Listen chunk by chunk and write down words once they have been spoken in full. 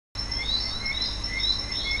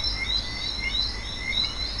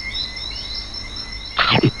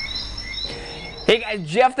Hey guys,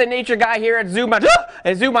 Jeff the Nature Guy here at Zoo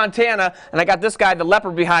Montana, and I got this guy, the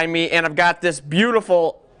leopard, behind me, and I've got this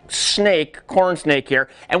beautiful snake, corn snake here.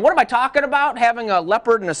 And what am I talking about, having a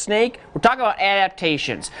leopard and a snake? We're talking about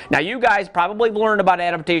adaptations. Now you guys probably learned about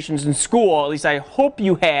adaptations in school, at least I hope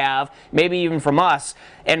you have, maybe even from us,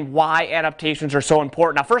 and why adaptations are so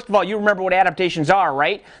important. Now first of all, you remember what adaptations are,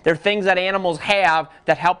 right? They're things that animals have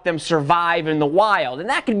that help them survive in the wild. And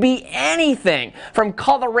that could be anything from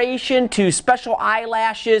coloration to special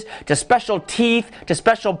eyelashes to special teeth to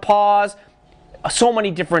special paws. So many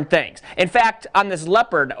different things. In fact, on this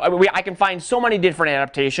leopard, I can find so many different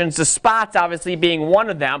adaptations. The spots obviously being one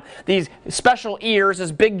of them. These special ears,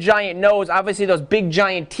 this big giant nose, obviously those big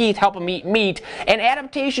giant teeth help them eat meat. And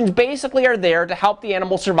adaptations basically are there to help the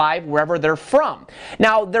animal survive wherever they're from.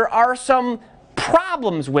 Now, there are some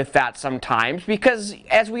problems with that sometimes because,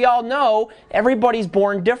 as we all know, everybody's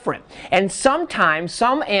born different. And sometimes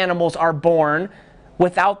some animals are born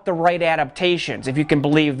without the right adaptations, if you can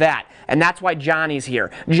believe that. And that's why Johnny's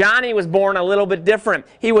here. Johnny was born a little bit different.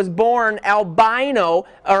 He was born albino,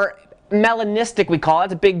 or melanistic we call it.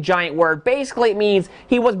 It's a big giant word. Basically it means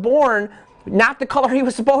he was born not the color he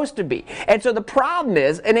was supposed to be. And so the problem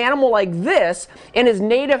is, an animal like this, in his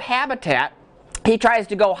native habitat, he tries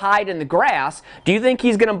to go hide in the grass. Do you think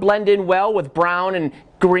he's going to blend in well with brown and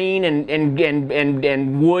green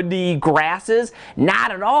and woody grasses?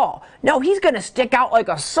 Not at all. No, he's going to stick out like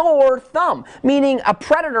a sore thumb, meaning a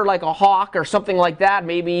predator like a hawk or something like that,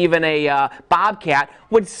 maybe even a bobcat,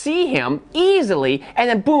 would see him easily and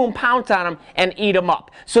then boom, pounce on him and eat him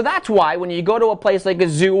up. So that's why when you go to a place like a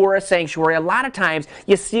zoo or a sanctuary, a lot of times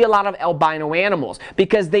you see a lot of albino animals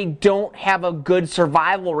because they don't have a good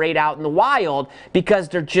survival rate out in the wild because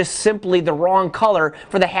they're just simply the wrong color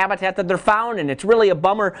for the habitat that they're found in. It's really a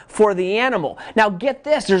bummer for the animal. Now get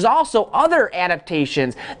this, there's also other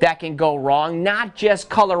adaptations that can go wrong, not just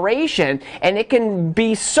coloration, and it can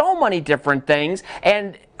be so many different things.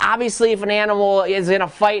 And obviously if an animal is in a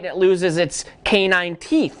fight and it loses its canine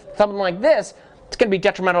teeth, something like this, it's going to be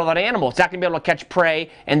detrimental to that animal. It's not going to be able to catch prey,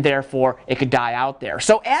 and therefore it could die out there.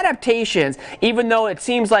 So adaptations, even though it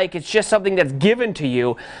seems like it's just something that's given to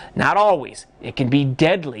you, not always. It can be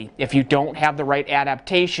deadly if you don't have the right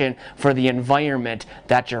adaptation for the environment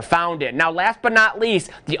that you're found in. Now, last but not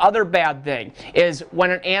least, the other bad thing is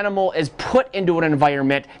when an animal is put into an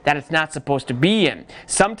environment that it's not supposed to be in.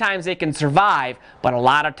 Sometimes they can survive, but a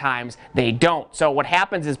lot of times they don't. So what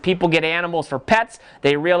happens is people get animals for pets.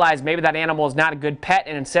 They realize maybe that animal is not a good pet,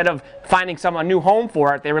 and instead of finding a new home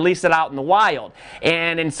for it, they release it out in the wild.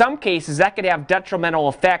 And in some cases, that could have detrimental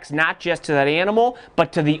effects not just to that animal,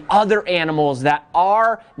 but to the other animals that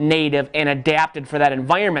are native and adapted for that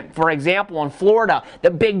environment. For example, in Florida, the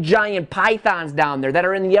big giant pythons down there that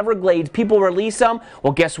are in the Everglades, people release them.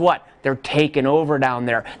 Well, guess what? They're taking over down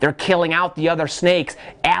there. They're killing out the other snakes,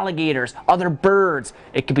 alligators, other birds.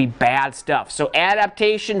 It could be bad stuff. So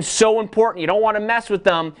adaptation, so important. You don't want to mess with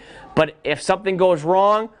them. But if something goes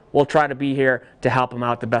wrong, we'll try to be here to help them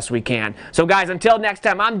out the best we can. So guys, until next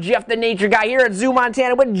time, I'm Jeff the Nature Guy here at Zoo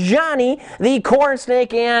Montana with Johnny the corn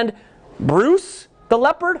snake and Bruce the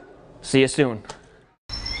leopard. See you soon.